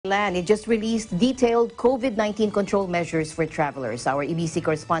Thailand. It just released detailed COVID-19 control measures for travelers. Our EBC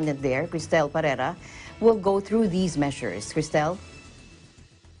correspondent there, Cristel Parera, will go through these measures. Cristel?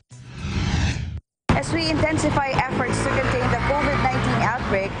 As we intensify efforts to contain the COVID-19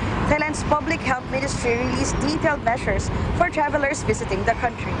 outbreak, Thailand's Public Health Ministry released detailed measures for travelers visiting the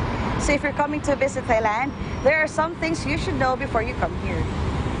country. So if you're coming to visit Thailand, there are some things you should know before you come here.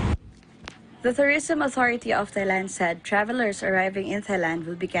 The Tourism Authority of Thailand said travelers arriving in Thailand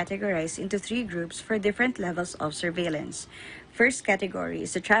will be categorized into 3 groups for different levels of surveillance. First category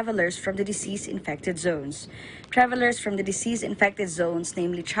is the travelers from the disease-infected zones. Travelers from the disease-infected zones,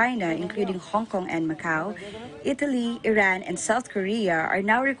 namely China, including Hong Kong and Macau, Italy, Iran, and South Korea, are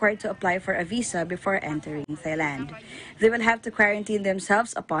now required to apply for a visa before entering Thailand. They will have to quarantine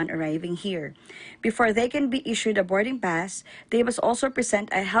themselves upon arriving here. Before they can be issued a boarding pass, they must also present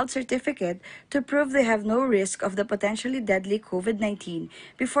a health certificate to prove they have no risk of the potentially deadly COVID-19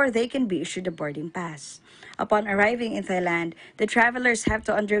 before they can be issued a boarding pass. Upon arriving in Thailand, the travelers have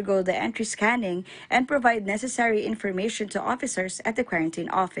to undergo the entry scanning and provide necessary information to officers at the quarantine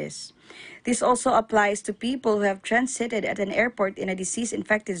office. This also applies to people who have transited at an airport in a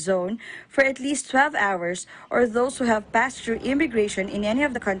disease-infected zone for at least 12 hours or those who have passed through immigration in any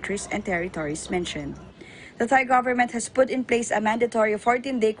of the countries and territories mentioned. The Thai government has put in place a mandatory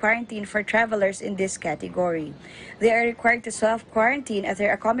 14-day quarantine for travelers in this category. They are required to self-quarantine at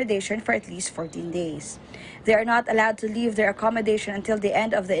their accommodation for at least 14 days. They are not allowed to leave their accommodation until the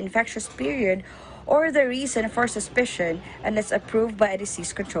end of the infectious period or the reason for suspicion unless approved by a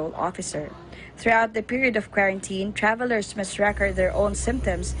disease control officer. Throughout the period of quarantine, travelers must record their own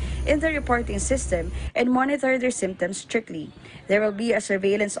symptoms in the reporting system and monitor their symptoms strictly. There will be a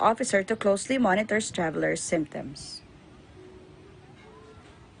surveillance officer to closely monitor travelers' symptoms.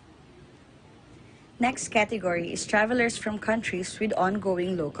 Next category is travelers from countries with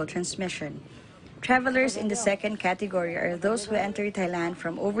ongoing local transmission. Travelers in the second category are those who enter Thailand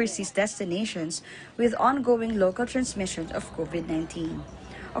from overseas destinations with ongoing local transmission of COVID-19.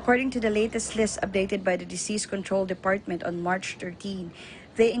 According to the latest list updated by the Disease Control Department on March 13,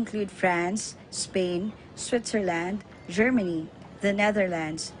 they include France, Spain, Switzerland, Germany, the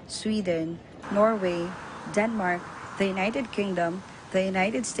Netherlands, Sweden, Norway, Denmark, the United Kingdom, the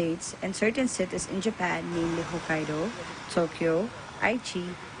United States, and certain cities in Japan, namely Hokkaido, Tokyo, Aichi,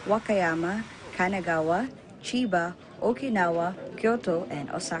 Wakayama, Kanagawa, Chiba, Okinawa, Kyoto,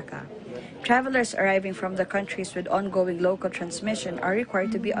 and Osaka. Travelers arriving from the countries with ongoing local transmission are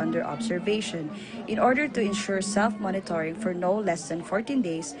required to be under observation in order to ensure self-monitoring for no less than 14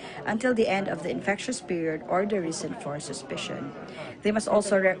 days until the end of the infectious period or the reason for suspicion. They must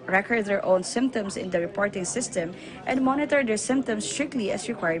also record their own symptoms in the reporting system and monitor their symptoms strictly as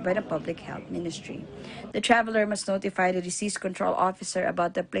required by the Public Health Ministry. The traveler must notify the disease control officer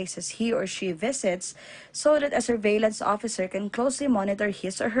about the places he or she visits so that a surveillance officer can closely monitor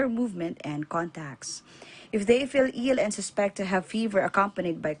his or her movement and contacts. If they feel ill and suspect to have fever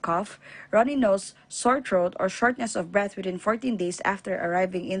accompanied by cough, runny nose, sore throat, or shortness of breath within 14 days after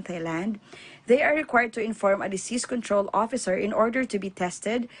arriving in Thailand, they are required to inform a disease control officer in order to be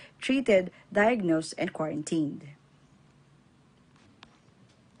tested, treated, diagnosed, and quarantined.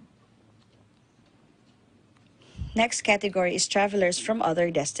 Next category is travelers from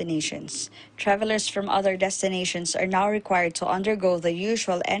other destinations. Travelers from other destinations are now required to undergo the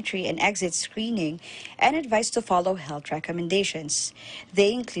usual entry and exit screening and advised to follow health recommendations.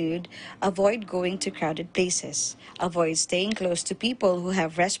 They include avoid going to crowded places, avoid staying close to people who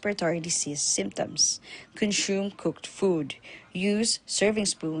have respiratory disease symptoms, consume cooked food, use serving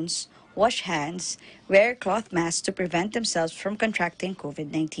spoons, wash hands, wear cloth masks to prevent themselves from contracting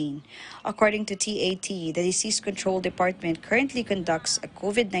COVID-19. According to TAT, the Disease Control Department currently conducts a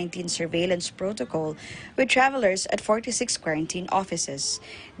COVID-19 surveillance protocol with travelers at 46 quarantine offices.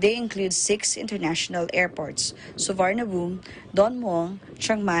 They include 6 international airports: Suvarnabhumi, Don Mueang,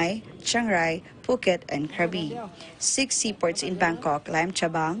 Chiang Mai, Chiang Rai, Phuket, and Krabi. 6 seaports in Bangkok, Lam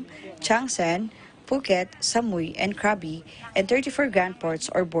Chabang, Chiang Saen, Phuket, Samui, and Krabi, and 34 ground ports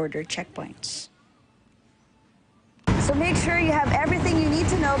or border checkpoints. So make sure you have everything you need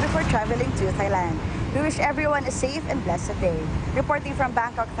to know before traveling to Thailand. We wish everyone a safe and blessed day. Reporting from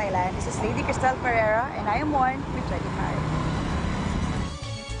Bangkok, Thailand, this is Lady Cristel Pereira, and I am 1 with 25.